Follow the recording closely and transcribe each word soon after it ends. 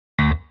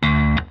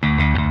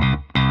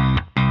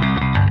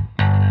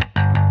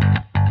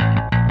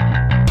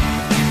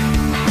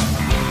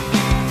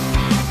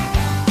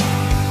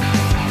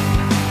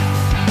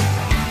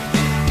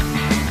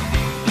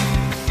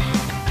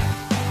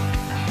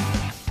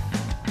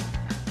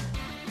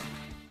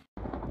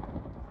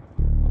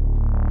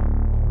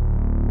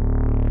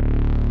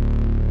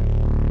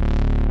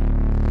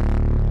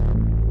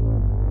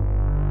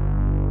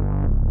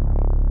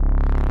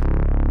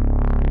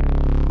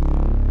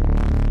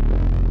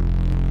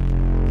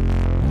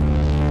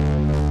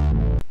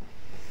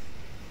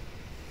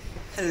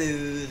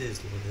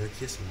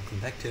guys, welcome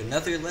back to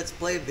another Let's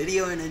Play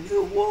video in a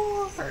new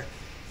war!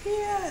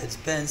 Yeah, it's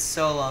been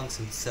so long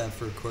since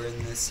I've recorded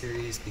this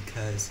series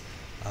because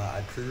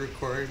I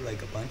pre-recorded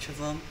like a bunch of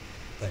them,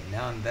 but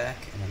now I'm back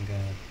and I'm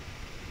gonna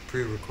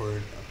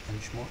pre-record a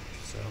bunch more,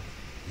 so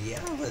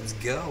yeah, let's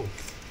go!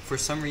 For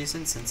some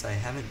reason, since I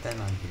haven't been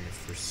on here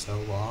for so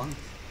long,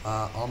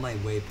 all my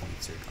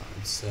waypoints are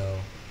gone, so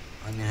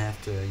I'm gonna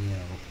have to,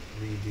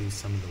 redo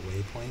some of the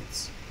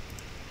waypoints.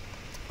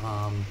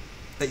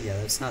 But yeah,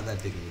 that's not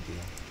that big of a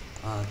deal.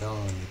 That'll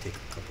only take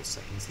a couple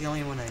seconds. The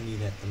only one I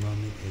need at the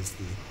moment is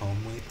the home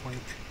waypoint.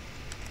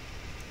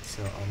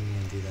 So I'm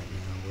going to do that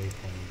now.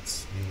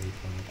 Waypoints, new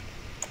waypoint.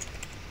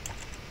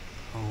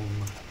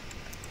 Home.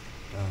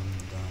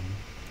 Done.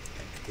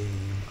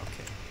 Game.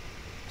 Okay.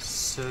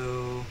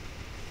 So...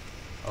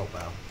 oh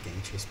wow,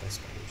 getting chased by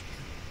spiders.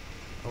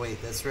 Oh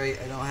wait, that's right,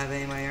 I don't have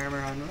any of my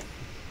armor on.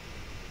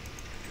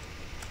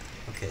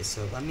 Okay,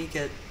 so let me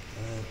get...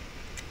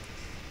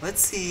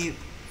 let's see...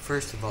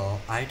 First of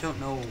all, I don't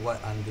know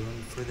what I'm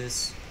doing for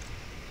this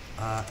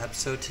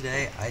episode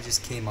today. I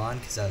just came on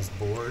because I was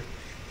bored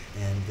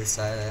and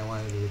decided I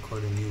wanted to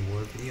record a new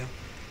war video.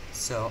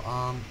 So,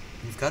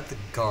 you've got the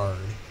guard.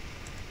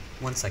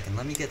 One second,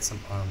 let me get some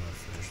armor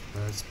first.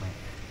 Where's my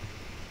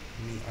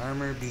armor? The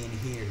armor being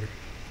here.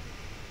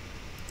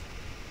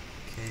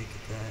 Okay,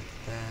 get that.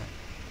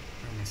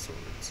 Where are my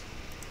swords?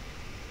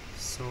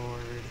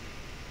 Sword.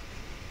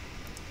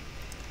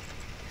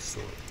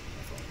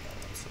 I've only got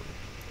one sword.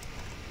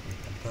 My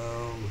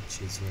bow, which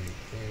is right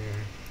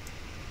there.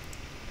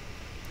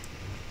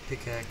 My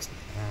pickaxe,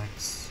 my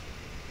axe.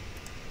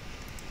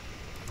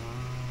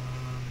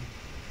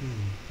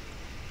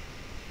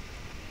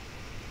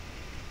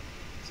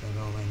 Is that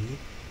all I need?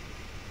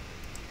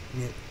 I'm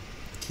gonna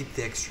keep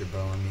the extra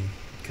bow on me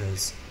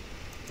because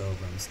bow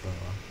runs low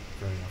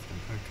very often.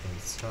 Okay,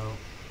 so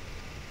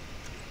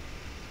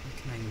what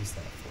can I use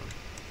that for?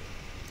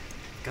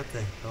 Got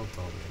the health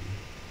already.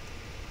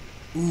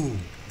 Ooh,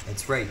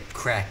 that's right,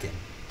 Kraken.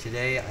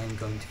 Today I'm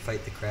going to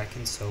fight the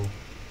Kraken, so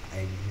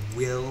I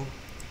will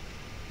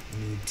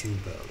need 2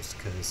 bows,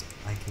 because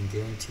I can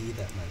guarantee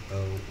that my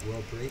bow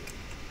will break.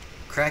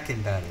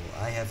 Kraken battle.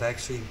 I have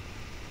actually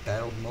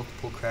battled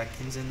multiple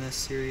Krakens in this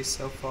series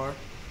so far,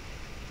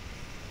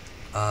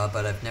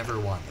 but I've never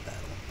won the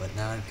battle. But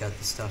now I've got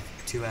the stuff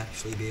to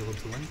actually be able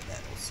to win the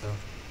battle, so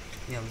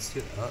yeah, let's do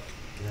it. Oh,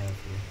 get out of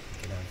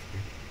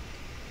here.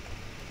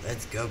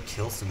 Let's go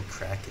kill some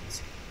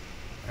Krakens.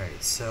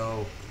 Alright,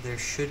 so there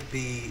should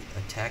be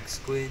attack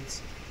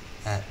squids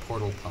at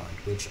Portal Pond,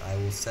 which I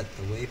will set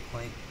the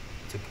waypoint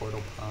to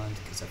Portal Pond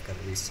because I've got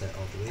to reset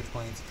all the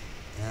waypoints.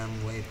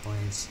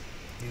 Waypoints,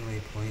 new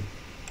waypoint,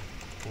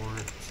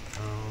 Portal.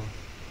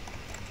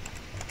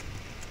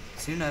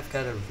 Soon I've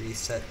got to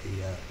reset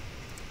the,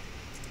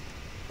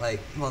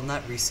 well,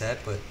 not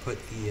reset, but put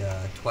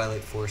the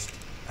Twilight Forest.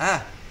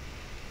 I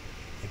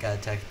got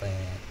attacked by an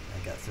ant.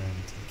 I got thrown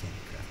into the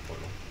Candy Craft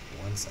portal.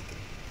 1 second.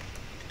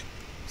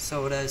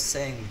 So what I was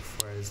saying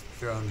before I was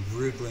thrown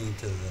rudely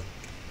into the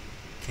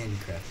Candy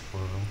Craft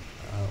portal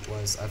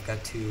was I've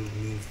got to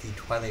move the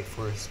Twilight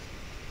Forest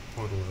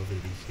portal over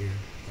to here,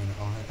 and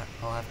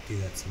I'll have to do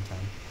that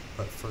sometime.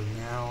 But for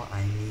now,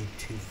 I need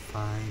to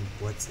find,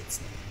 what's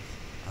its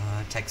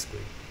name? Attack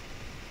squid.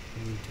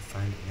 I need to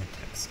find an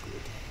attack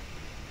squid.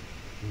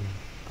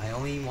 I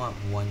only want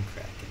 1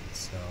 Kraken,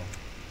 so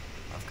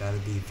I've got to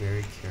be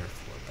very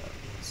careful about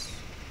this.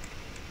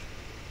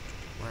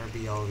 Where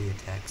be all the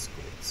attack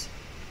squids?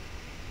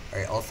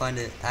 Alright, I'll find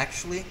it.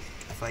 Actually,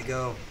 if I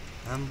go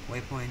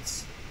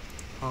waypoints,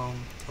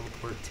 home,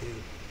 teleport to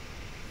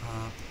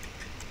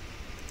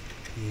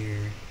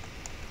here.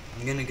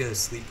 I'm gonna go to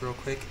sleep real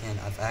quick, and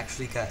I've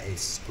actually got a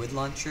squid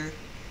launcher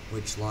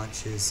which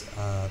launches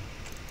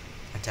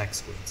attack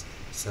squids.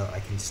 So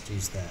I can just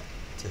use that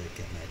to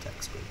get my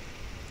attack squid.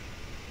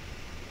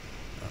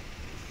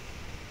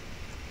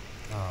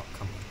 Oh,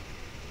 come on.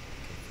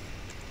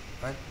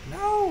 Okay. What?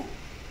 No!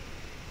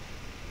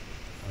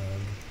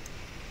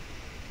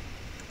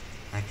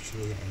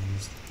 Actually,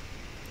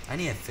 I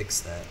need to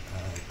fix that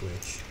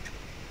glitch.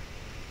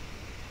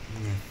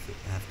 I'm gonna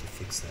have to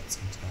fix that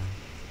sometime.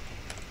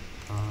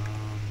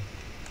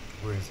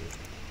 Where is it?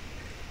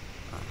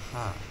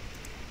 Aha!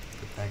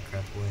 Put that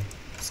crap away.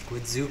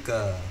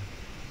 Squidzuka!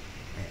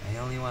 Right, I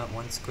only want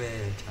 1 squid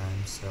at a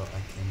time, so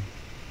I can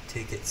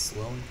take it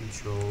slow and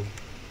controlled.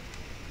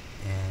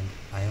 And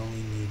I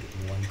only need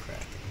 1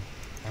 Kraken.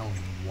 I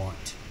only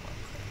want 1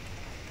 Kraken.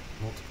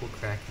 Multiple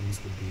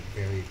Krakens would be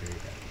very, very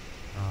bad.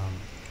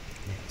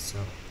 Yeah, so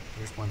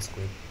there's 1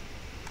 squid.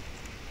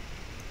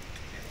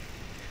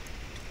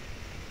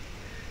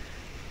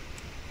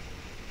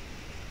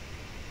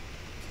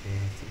 Okay,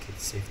 I think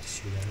it's safe to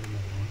shoot at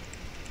another one.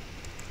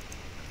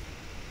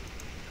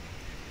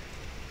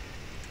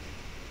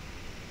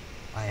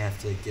 I have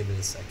to give it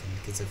a second,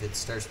 because if it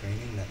starts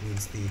raining, that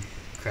means the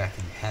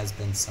Kraken has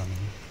been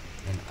summoned,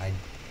 and I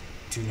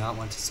do not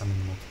want to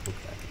summon multiple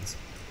Krakens.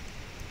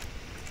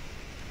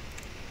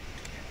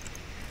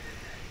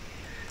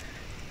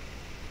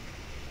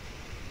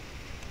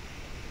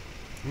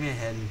 I'm gonna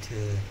head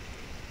into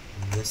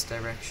this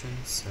direction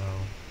so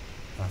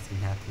nothing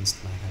happens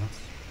to my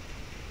house.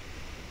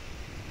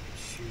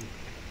 Shoot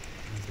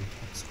another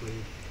tech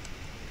squid.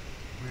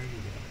 Where did he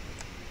go?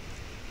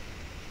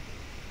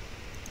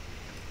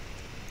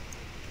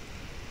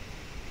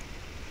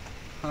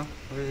 Huh?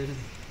 Where did it?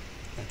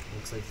 That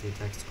looks like the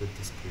attack squid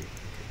disappeared.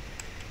 Okay.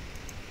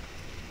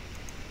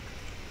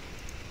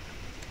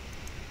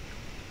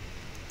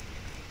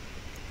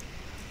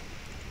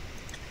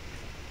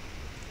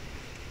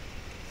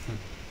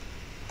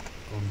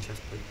 Golden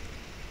chest plate.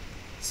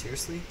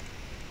 Seriously?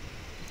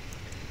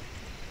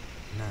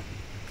 Not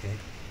okay.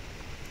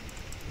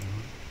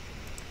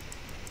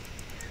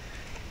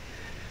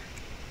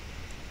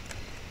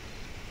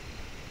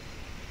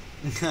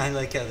 I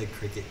like how the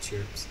cricket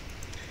chirps.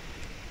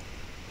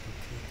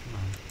 Okay, come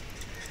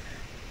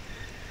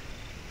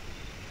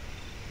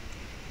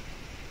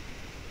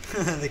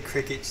on. The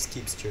cricket just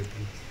keeps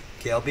chirping.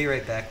 Okay, I'll be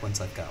right back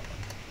once I've got one.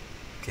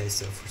 Okay,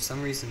 so for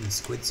some reason the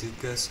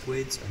Squidzuka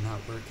squids are not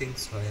working,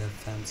 so I have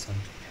found some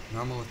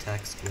normal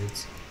attack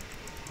squids,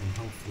 and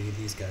hopefully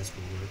these guys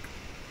will work.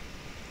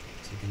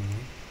 Is it gonna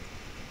rain?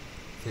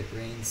 If it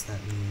rains, that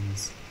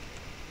means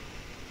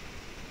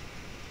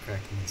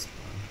Kraken is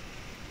spawned.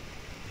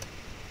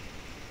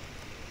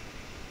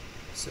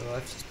 So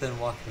I've just been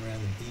walking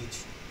around the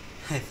beach.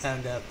 I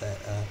found out that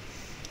I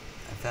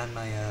found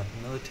my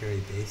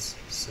military base,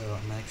 so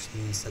I'm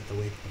actually gonna set the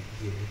waypoint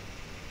here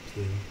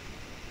to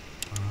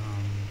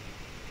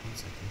 1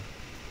 second.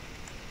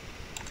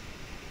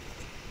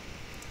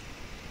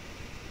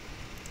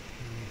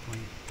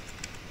 Waypoint.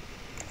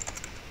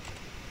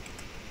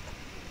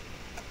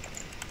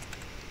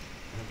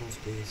 Rebels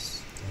base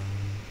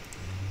down.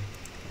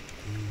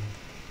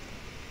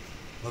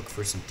 Look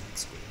for some dead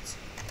squids.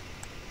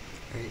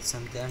 Alright, so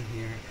I'm down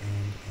here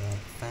and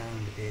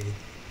found a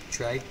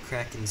dried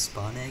Kraken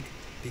spawn egg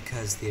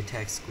because the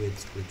attack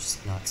squids were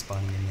just not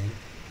spawning them in.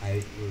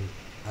 I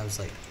was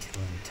like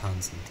killing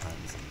tons and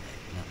tons and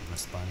like nothing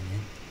was spawning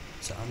in.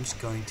 So I'm just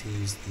going to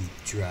use the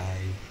dry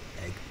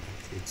egg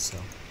method. So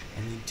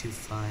I need to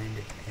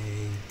find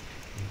a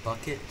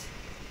bucket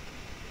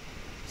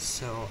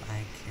so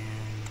I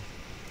can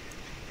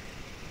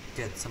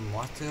get some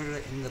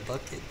water in the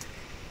bucket,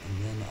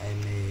 and then I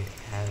may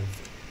have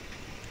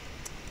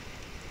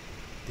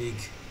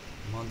big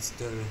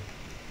monster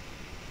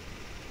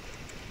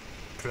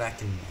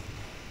Kraken man.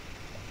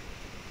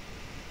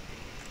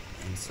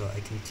 And so I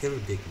can kill a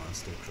big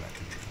monster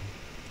Kraken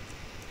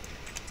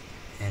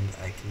man. And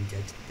I can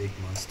get big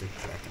monster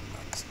Kraken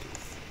man's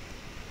tooth.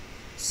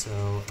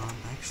 So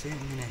actually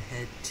I'm gonna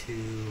head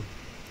to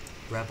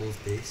Rebel's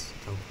base,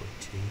 teleport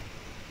to.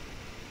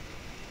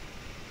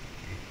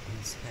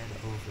 Let's head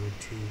over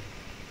to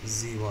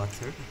Z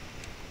Water.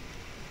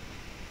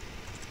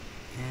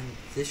 And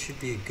this should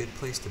be a good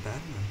place to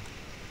battle them.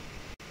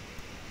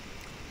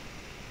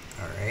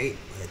 Alright,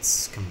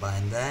 let's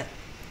combine that.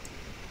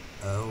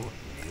 Oh,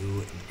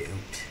 no,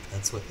 don't.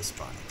 That's what the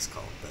spawning's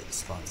called, but it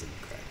spawns in the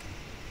Kraken.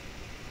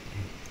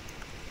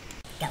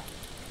 Go.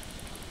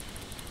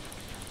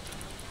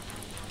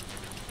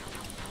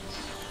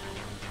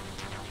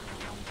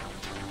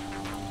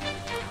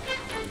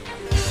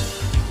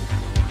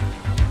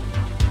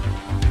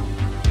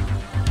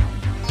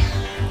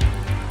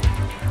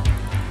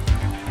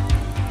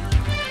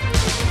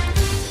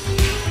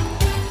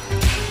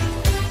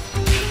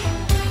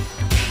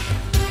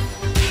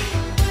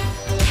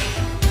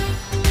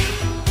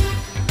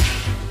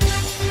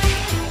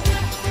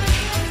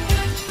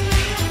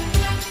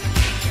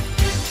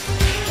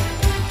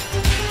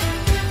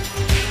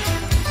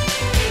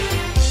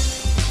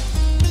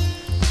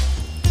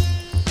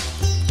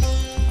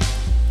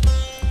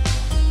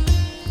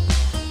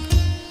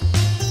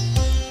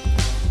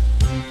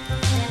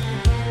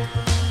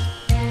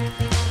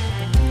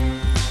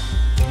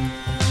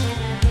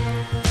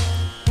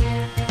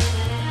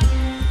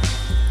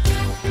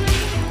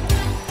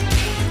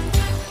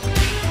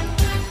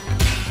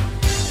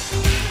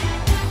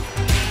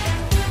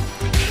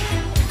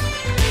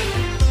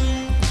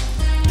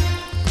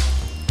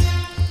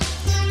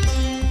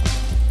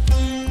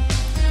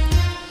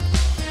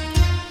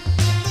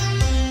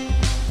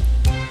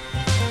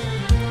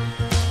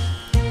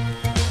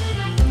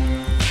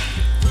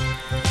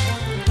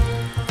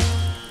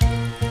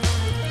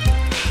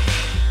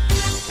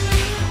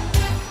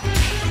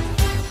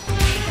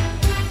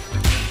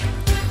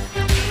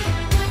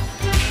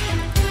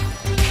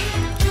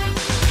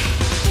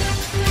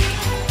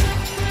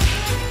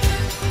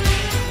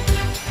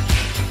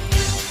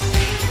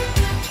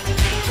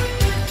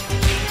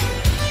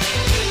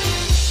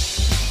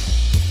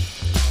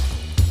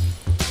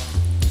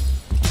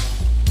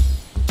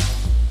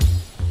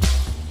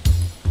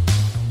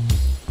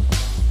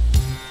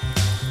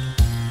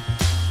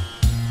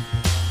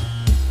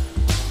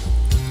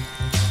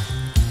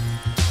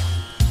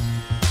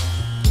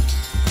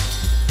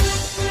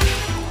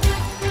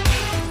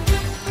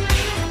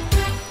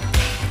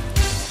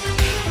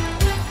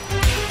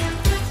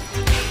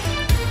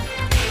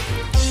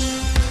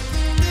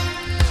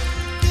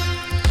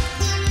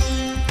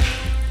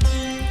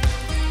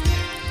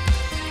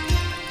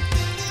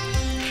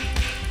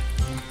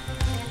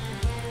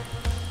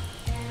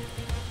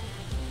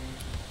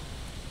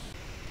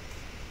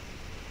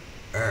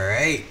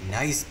 Alright,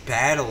 nice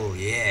battle,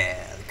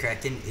 yeah. The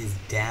Kraken is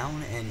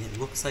down, and it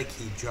looks like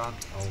he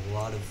dropped a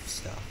lot of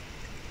stuff.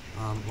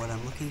 What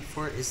I'm looking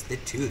for is the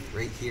tooth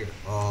right here.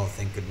 Oh,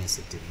 thank goodness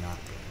it did not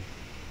burn.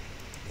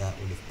 That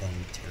would have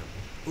been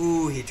terrible.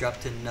 Ooh, he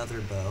dropped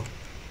another bow.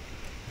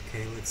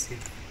 Okay, let's see.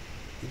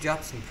 He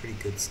dropped some pretty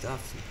good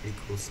stuff, some pretty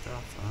cool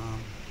stuff.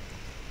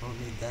 Won't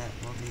need that,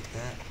 won't need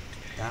that.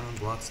 Diamond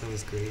block's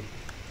always great.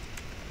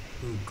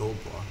 Ooh,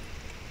 gold block.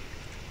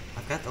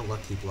 I've got the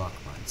lucky block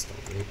mine still,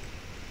 right?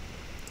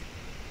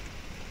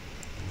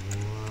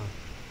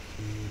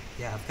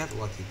 Yeah, I've got the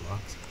lucky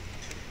blocks.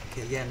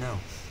 Okay, yeah, no.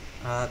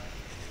 I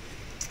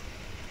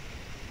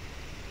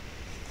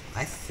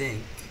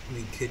think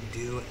we could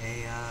do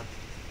a,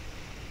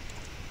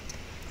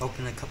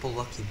 open a couple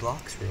lucky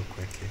blocks real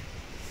quick here.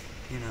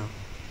 You know,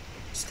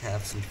 just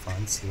have some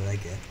fun, see what I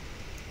get.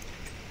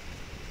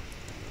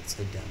 Let's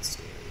head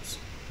downstairs.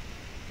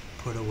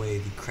 Put away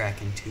the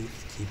Kraken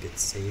tooth, keep it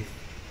safe.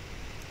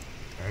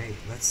 Alright,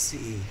 let's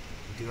see.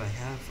 Do I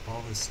have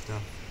all this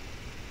stuff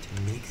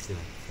to make the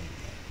thing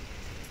yet?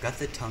 I've got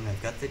the tongue,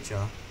 I've got the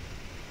jaw.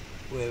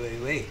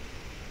 Wait.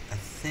 I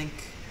think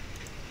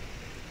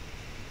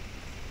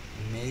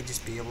we may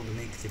just be able to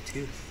make the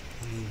tooth.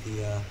 I mean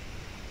the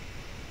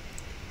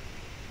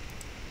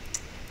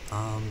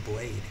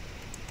blade.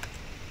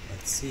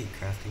 Let's see,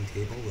 crafting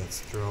table.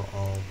 Let's throw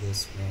all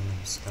this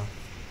random stuff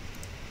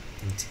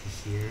into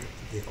here.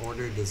 The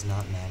order does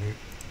not matter.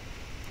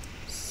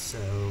 So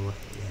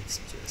let's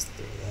just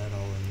throw that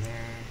all in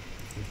there.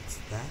 I think it's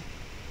that.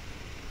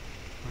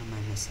 What am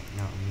I missing?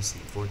 No, I'm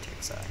missing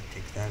Vortex Eye.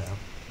 Take that out.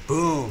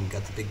 Boom!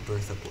 Got the big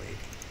Bertha blade.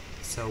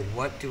 So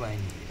what do I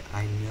need?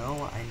 I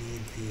know I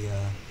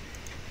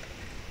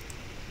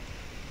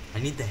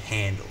need the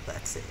handle,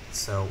 that's it.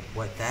 So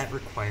what that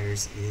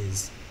requires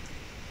is,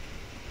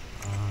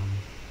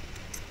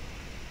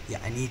 yeah,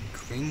 I need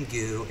green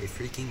goo, a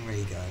freaking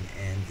ray gun,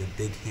 and the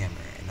big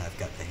hammer, and I've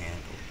got the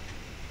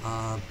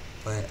handle.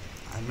 But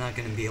I'm not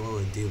going to be able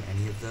to do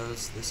any of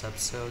those this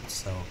episode,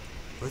 so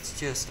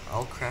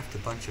I'll craft a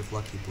bunch of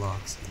lucky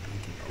blocks, and we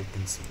can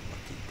open some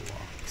lucky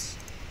blocks.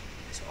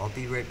 So I'll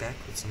be right back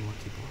with some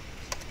lucky blocks.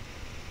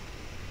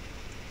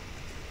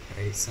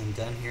 Alright, so I'm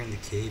down here in the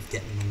cave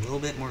getting a little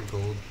bit more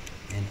gold,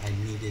 and I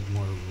needed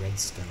more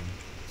redstone.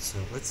 So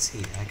let's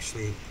see,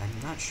 actually,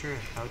 I'm not sure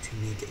how to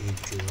make a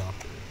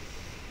dropper.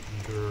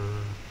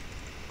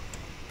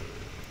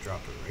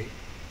 Dropper, right?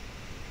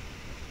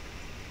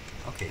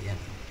 Okay, yeah,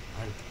 no.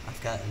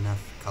 I've got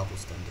enough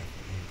cobblestone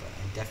definitely, but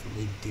I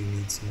definitely do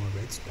need some more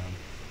redstone.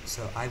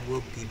 So I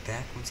will be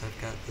back once I've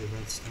got the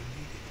redstone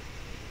needed.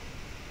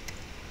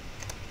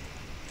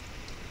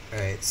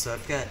 Alright, so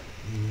I've got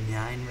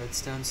 9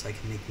 redstone, so I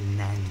can make 9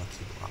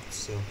 lucky blocks.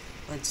 So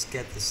let's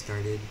get this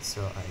started,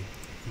 so I,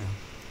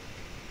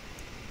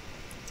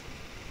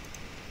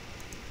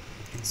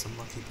 open some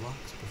lucky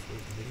blocks before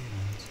the video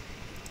ends.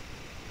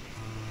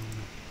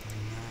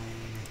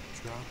 9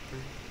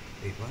 dropper.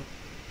 Wait, what?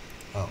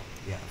 Oh,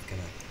 yeah, I've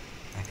gotta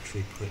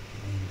actually put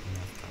in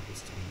enough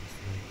cobblestone. That's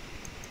right.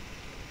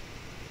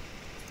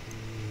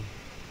 3,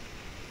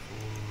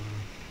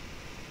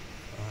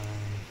 4, 5.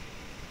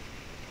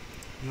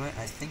 You know what?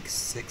 I think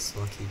 6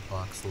 lucky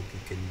blocks will be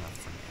good enough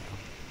for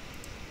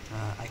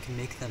now. I can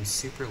make them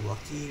super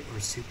lucky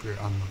or super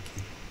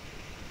unlucky.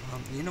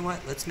 You know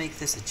what? Let's make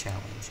this a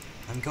challenge.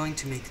 I'm going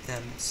to make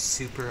them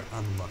super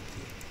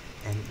unlucky.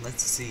 And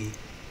let's see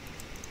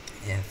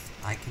if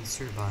I can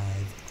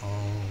survive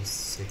all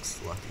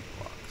 6 lucky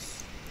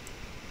blocks.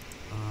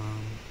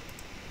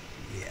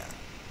 Yeah,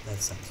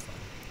 that sounds fun.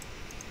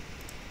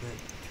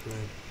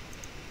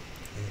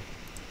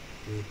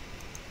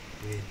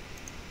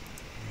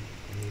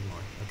 I need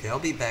more. Okay, I'll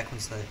be back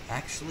once I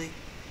actually,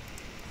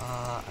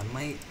 I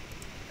might,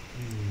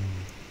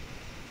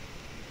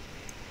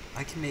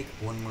 I can make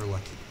 1 more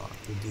lucky block.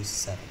 We'll do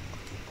 7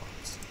 lucky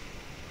blocks.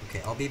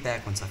 Okay, I'll be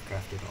back once I've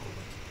crafted all the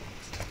lucky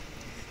blocks.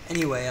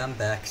 Anyway, I'm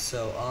back,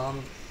 so,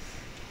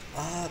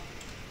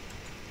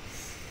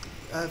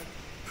 I've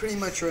pretty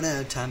much run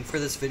out of time for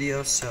this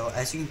video, so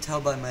as you can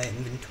tell by my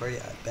inventory,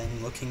 I've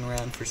been looking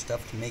around for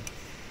stuff to make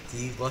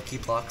the lucky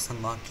blocks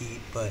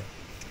unlucky, but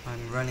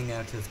I'm running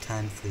out of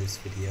time for this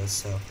video,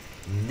 so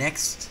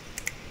next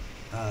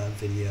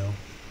video,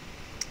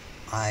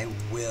 I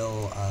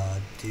will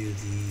do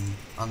the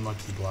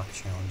unlucky block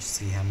challenge,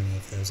 see how many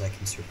of those I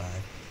can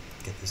survive,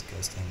 get this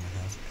ghost out of my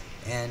house,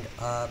 and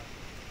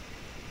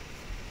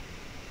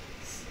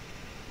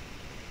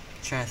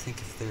trying to think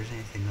if there's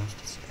anything else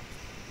to say.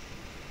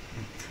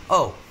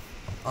 Oh,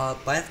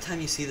 by the time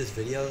you see this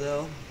video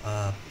though,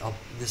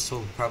 this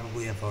will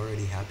probably have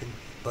already happened,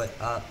 but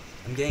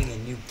I'm getting a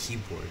new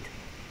keyboard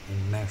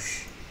and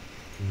mouse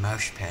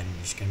pad, and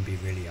it's gonna be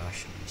really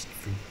awesome just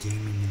for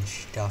gaming and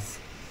stuff.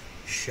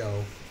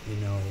 Show, you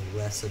know,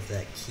 less of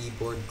that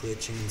keyboard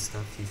glitching and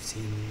stuff you've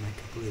seen in my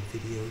couple of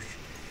videos.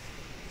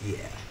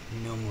 Yeah,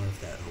 no more of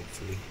that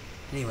hopefully.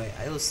 Anyway,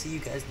 I will see you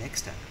guys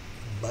next time.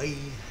 Bye.